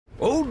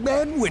Old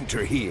Man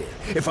Winter here.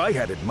 If I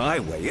had it my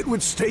way, it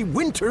would stay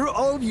winter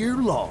all year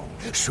long.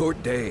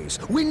 Short days,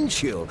 wind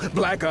chill,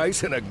 black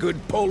ice, and a good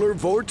polar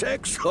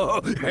vortex.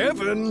 Oh,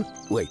 heaven.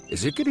 Wait,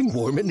 is it getting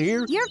warm in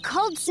here? Your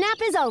cold snap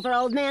is over,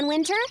 Old Man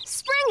Winter.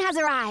 Spring has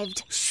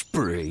arrived.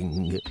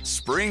 Spring.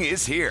 Spring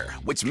is here,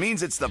 which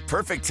means it's the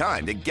perfect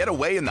time to get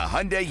away in the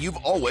Hyundai you've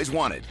always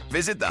wanted.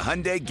 Visit the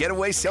Hyundai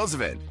Getaway Sales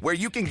Event, where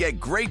you can get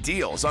great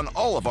deals on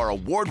all of our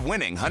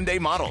award-winning Hyundai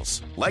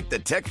models, like the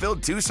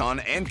tech-filled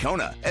Tucson and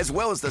Kona, as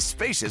well as the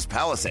spacious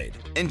Palisade.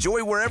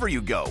 Enjoy wherever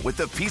you go with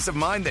the peace of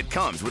mind that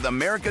comes with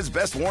America's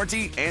best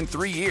warranty and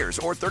 3 years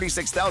or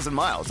 36,000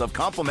 miles of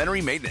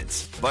complimentary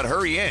maintenance. But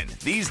hurry in,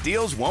 these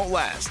deals won't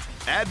last.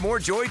 Add more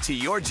joy to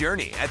your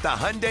journey at the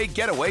Hyundai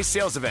Getaway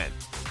Sales Event.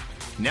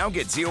 Now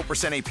get 0%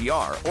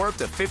 APR or up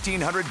to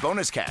 $1,500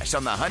 bonus cash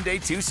on the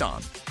Hyundai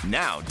Tucson.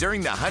 Now,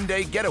 during the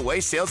Hyundai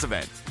Getaway Sales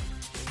Event.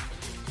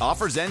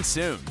 Offers end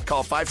soon.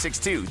 Call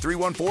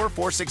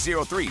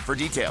 562-314-4603 for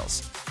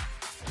details.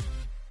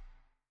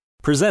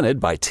 Presented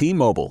by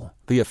T-Mobile,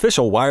 the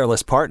official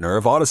wireless partner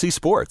of Odyssey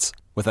Sports.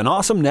 With an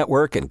awesome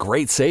network and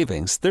great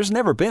savings, there's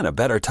never been a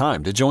better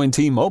time to join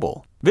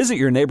T-Mobile. Visit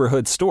your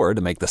neighborhood store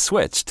to make the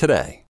switch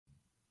today.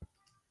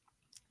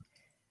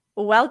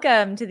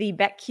 Welcome to the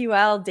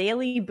BetQL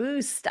Daily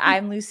Boost.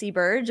 I'm Lucy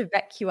Burge of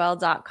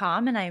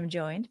BetQL.com, and I am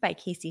joined by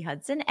Casey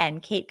Hudson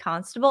and Kate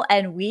Constable,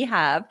 and we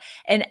have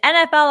an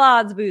NFL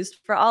odds boost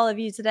for all of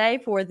you today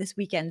for this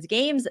weekend's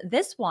games.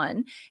 This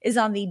one is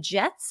on the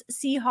Jets,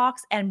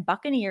 Seahawks, and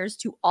Buccaneers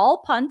to all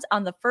punt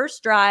on the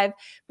first drive,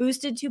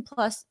 boosted to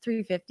plus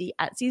 350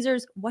 at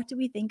Caesars. What do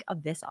we think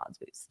of this odds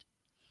boost?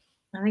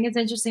 I think it's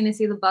interesting to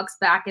see the Bucs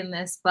back in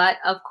this, but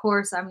of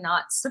course I'm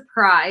not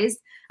surprised.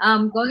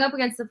 Going up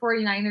against the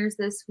 49ers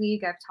this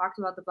week, I've talked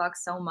about the Bucs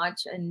so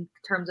much in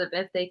terms of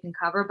if they can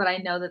cover, but I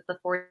know that the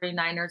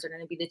 49ers are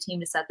going to be the team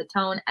to set the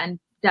tone and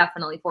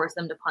definitely force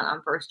them to punt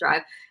on first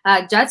drive.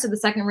 Jets are the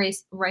second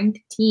ranked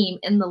team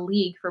in the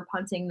league for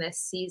punting this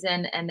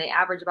season, and they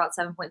average about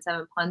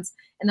 7.7 punts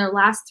in their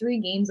last 3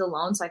 games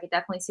alone, so I could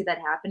definitely see that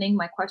happening.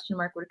 My question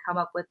mark would come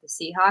up with the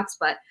Seahawks,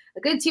 but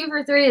a good 2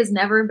 for 3 is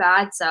never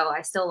bad, so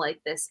I still like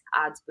this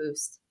odds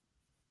boost.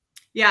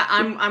 Yeah,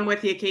 I'm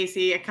with you,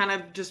 Casey. Kind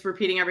of just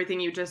repeating everything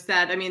you just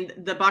said. I mean,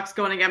 the Bucs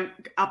going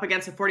up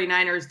against the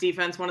 49ers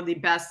defense, one of the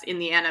best in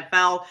the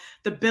NFL.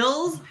 The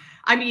Bills,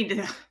 I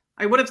mean,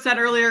 I would have said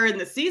earlier in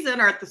the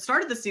season or at the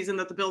start of the season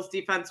that the Bills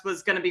defense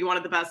was going to be one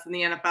of the best in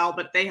the NFL,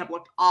 but they have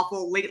looked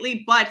awful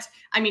lately. But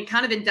I mean,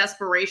 kind of in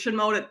desperation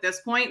mode at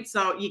this point.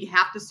 So you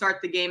have to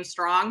start the game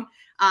strong.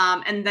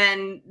 And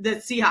then the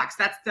Seahawks,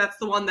 that's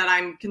the one that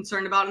I'm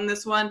concerned about in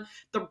this one.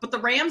 But the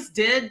Rams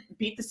did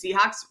beat the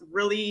Seahawks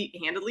really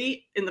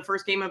handily in the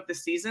first game of the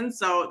season.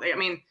 So, I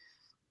mean,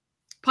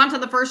 punt on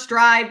the first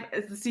drive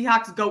as the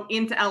Seahawks go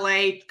into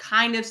LA,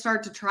 kind of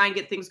start to try and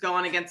get things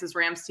going against this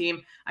Rams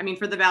team. I mean,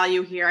 for the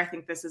value here, I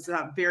think this is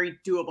a very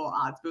doable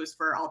odds boost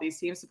for all these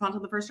teams to punt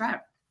on the first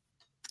drive.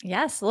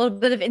 Yes, a little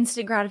bit of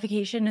instant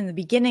gratification in the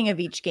beginning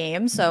of each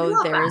game.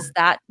 So there's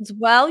that as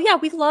well. Yeah,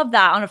 we love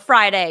that on a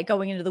Friday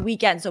going into the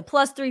weekend. So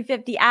plus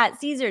 350 at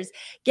Caesars.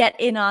 Get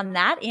in on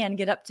that and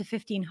get up to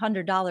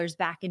 $1,500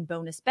 back in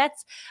bonus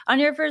bets on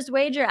your first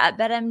wager at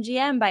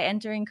BetMGM by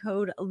entering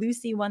code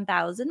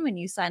Lucy1000 when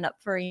you sign up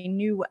for a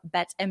new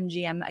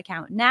BetMGM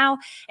account now.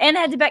 And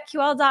head to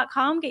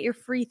BetQL.com, get your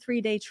free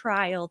 3-day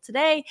trial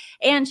today,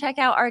 and check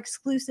out our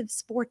exclusive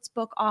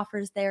sportsbook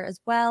offers there as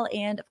well.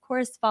 And of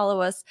course,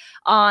 follow us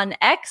on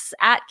X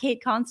at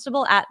Kate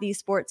Constable, at The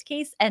Sports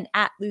Case, and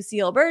at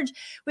Lucille Burge.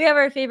 We have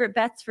our favorite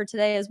bets for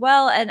today as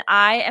well. And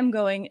I am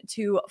going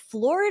to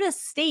Florida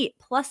State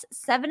plus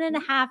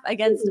 7.5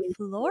 against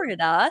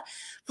Florida.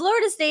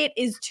 Florida State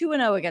is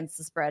 2-0 against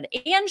the spread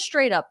and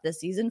straight up this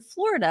season.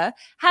 Florida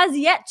has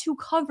yet to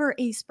cover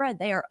a spread.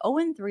 They are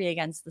 0-3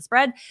 against the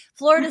spread.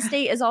 Florida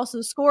State is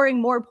also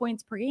scoring more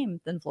points per game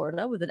than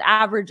Florida with an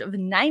average of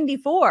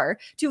 94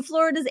 to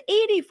Florida's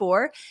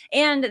 84.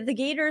 And the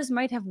Gators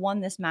might have won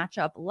this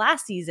matchup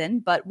last season,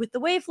 but with the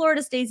way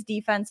Florida State's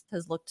defense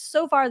has looked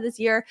so far this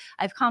year,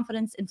 I have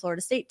confidence in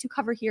Florida State to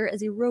cover here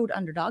as a road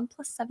underdog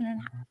plus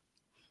 7.5.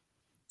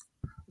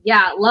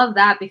 Yeah, love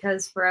that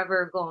because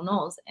forever go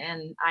Noles,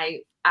 and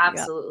I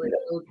absolutely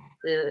love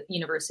the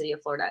University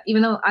of Florida,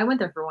 even though I went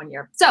there for 1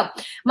 year. So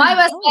my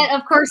best bet,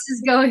 of course,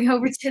 is going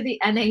over to the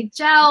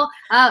NHL.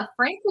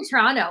 Frank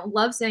Petrano,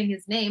 love saying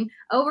his name,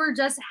 over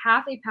just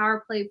half a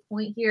power play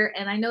point here.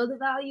 And I know the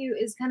value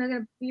is kind of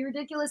going to be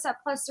ridiculous at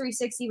plus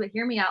 360, but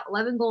hear me out.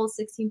 11 goals,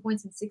 16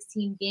 points in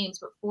 16 games,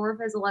 but 4 of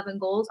his 11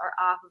 goals are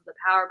off of the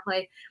power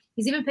play.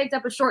 He's even picked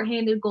up a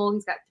shorthanded goal.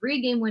 He's got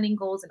 3 game-winning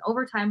goals, an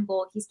overtime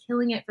goal. He's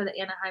killing it for the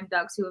Anaheim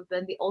Ducks, who have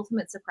been the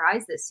ultimate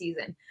surprise this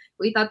season.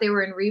 We thought they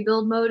were in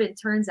rebuild mode. It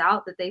turns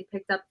out that they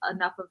picked up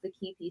enough of the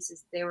key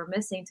pieces they were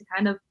missing to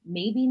kind of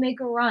maybe make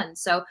a run.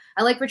 So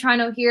I like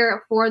Petrano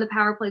here for the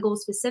power play goal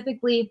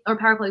specifically, or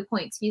power play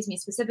point,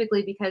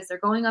 specifically because they're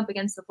going up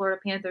against the Florida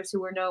Panthers,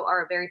 who we know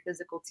are a very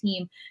physical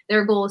team.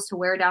 Their goal is to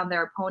wear down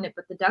their opponent,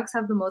 but the Ducks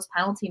have the most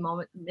penalty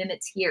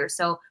minutes here.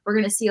 So we're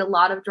going to see a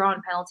lot of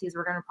drawn penalties.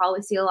 We're going to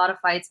probably see a lot lot of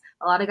fights,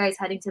 a lot of guys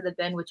heading to the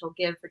bin, which will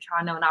give for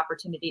Toronto an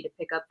opportunity to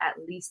pick up at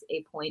least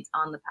a point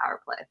on the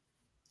power play.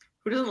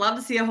 Who doesn't love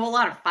to see a whole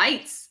lot of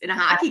fights in a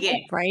hockey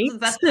game? Right?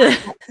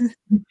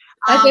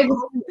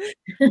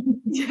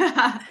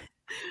 Yeah.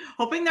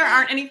 Hoping there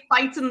aren't any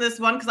fights in this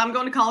one because I'm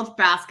going to college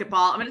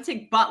basketball. I'm going to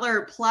take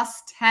Butler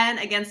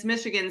 +10 against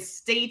Michigan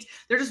State.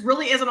 There just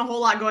really isn't a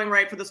whole lot going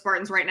right for the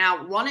Spartans right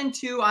now.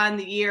 1-2 on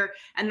the year,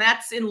 and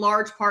that's in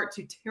large part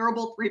to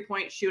terrible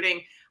three-point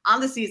shooting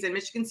on the season.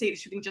 Michigan State is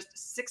shooting just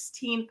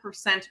 16%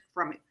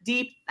 from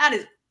deep. That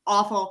is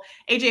awful.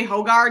 AJ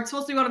Hoggard,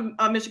 supposed to be one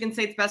of Michigan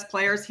State's best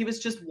players. He was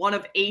just 1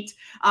 of 8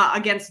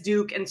 against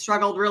Duke and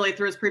struggled really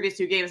through his previous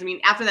 2 games. I mean,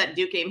 after that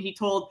Duke game, he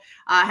told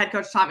head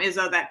coach Tom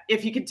Izzo that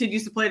if he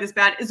continues to play this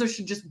bad, Izzo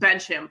should just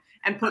bench him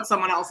and put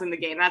someone else in the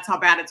game. That's how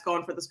bad it's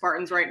going for the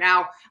Spartans right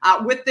now.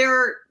 With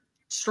their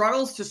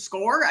struggles to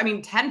score, I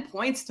mean, 10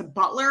 points to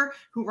Butler,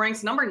 who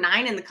ranks number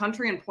 9 in the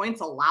country in points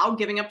allowed,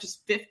 giving up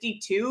just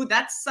 52.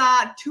 That's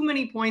too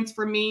many points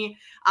for me.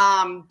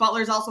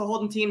 Butler's also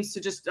holding teams to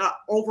just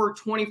over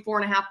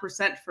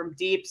 24.5% from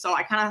deep. So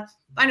I kind of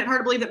find it hard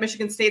to believe that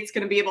Michigan State's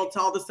going to be able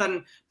to all of a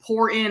sudden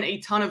pour in a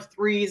ton of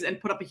threes and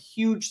put up a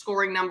huge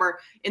scoring number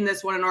in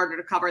this one in order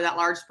to cover that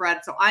large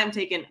spread. So I'm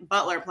taking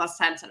Butler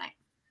 +10 tonight.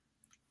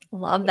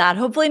 Love that.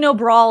 Hopefully no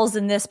brawls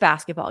in this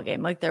basketball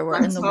game like there were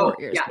in the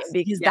Warriors game,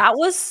 because that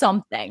was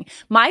something.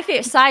 My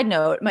side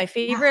note, my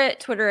favorite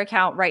Twitter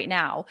account right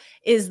now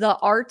is the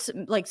art,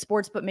 like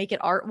sports but make it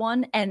art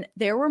one, and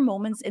there were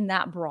moments in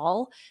that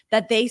brawl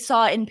that they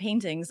saw in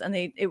paintings, and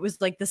it was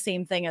like the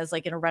same thing as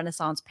like in a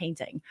Renaissance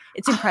painting.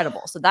 It's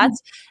incredible. So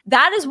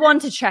that is one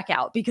to check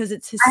out because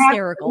it's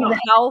hysterical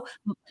how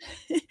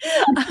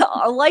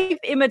life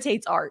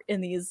imitates art in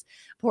these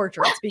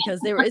portraits, because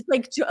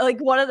it's like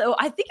one of the,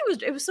 I think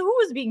it was so who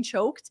was being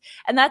choked,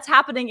 and that's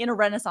happening in a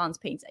Renaissance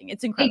painting.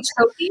 It's incredible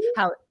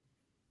how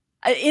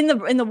in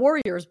the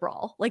Warriors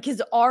brawl, like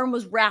his arm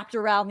was wrapped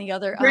around the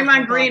other.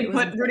 Draymond Green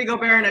put Rudy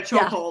Gobert in a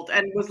chokehold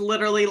and was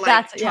literally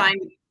like trying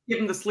to give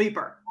him the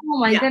sleeper. Oh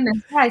my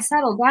goodness, guys,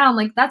 settle down.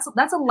 Like that's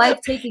a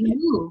life-taking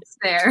move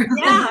there.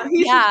 Yeah,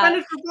 he's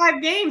suspended for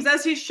 5 games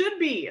as he should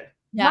be.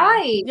 Yeah.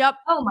 Right. Yep.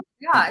 Oh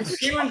my gosh.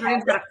 Draymond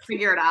Green's got to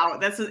figure it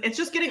out. It's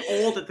just getting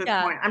old at this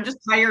point. I'm just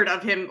tired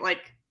of him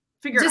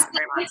figure it out.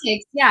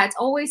 Yeah, it's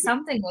always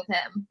something with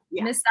him.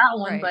 Missed that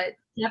one, but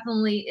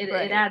definitely it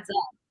adds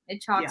up.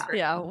 It chalks for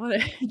him.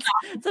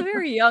 It's a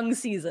very young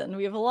season.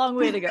 We have a long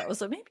way to go.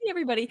 So maybe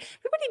everybody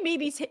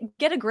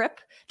get a grip,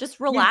 just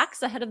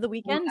relax ahead of the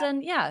weekend.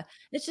 And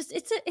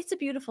it's a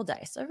beautiful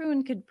day. So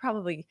everyone could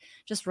probably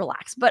just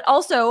relax, but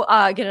also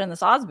get it on the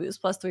odds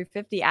boost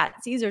 +350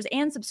 at Caesars,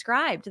 and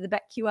subscribe to the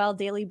BetQL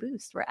Daily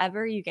Boost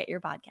wherever you get your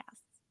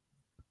podcasts.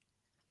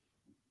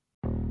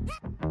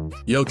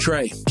 Yo,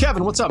 Trey.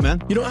 Kevin, what's up,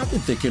 man? You know, I've been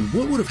thinking,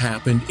 what would have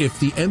happened if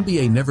the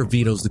NBA never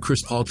vetoes the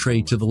Chris Paul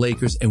trade to the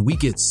Lakers and we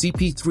get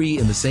CP3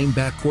 in the same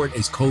backcourt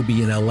as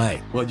Kobe in LA?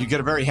 Well, you get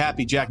a very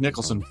happy Jack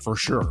Nicholson for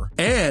sure.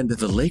 And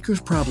the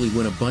Lakers probably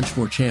win a bunch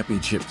more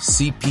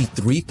championships.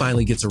 CP3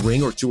 finally gets a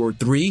ring or 2 or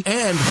 3,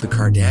 and the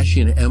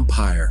Kardashian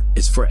empire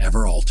is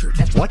forever altered.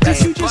 What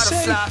did you just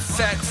say?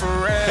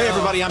 Hey,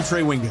 everybody, I'm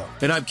Trey Wingo.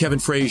 And I'm Kevin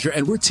Frazier,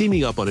 and we're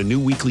teaming up on a new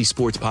weekly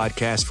sports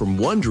podcast from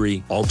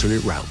Wondery,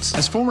 Alternate Routes.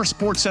 As former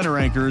Sports Center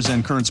anchors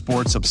and current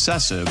sports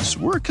obsessives,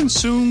 we're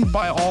consumed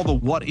by all the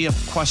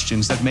what-if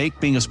questions that make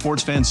being a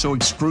sports fan so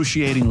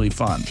excruciatingly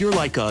fun. If you're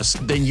like us,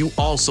 then you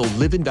also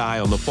live and die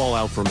on the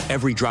fallout from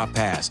every drop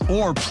pass.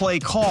 Or play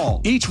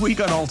call. Each week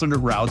on Alternate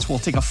Routes, we'll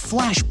take a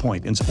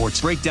flashpoint in sports,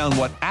 break down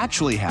what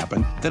actually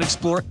happened, then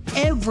explore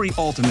every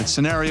alternate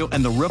scenario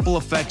and the ripple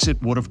effects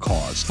it would have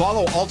caused.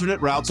 Follow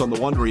Alternate Routes on the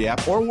Wondery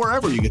app or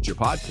wherever you get your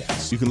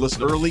podcasts. You can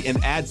listen early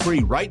and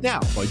ad-free right now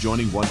by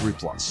joining Wondery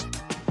Plus.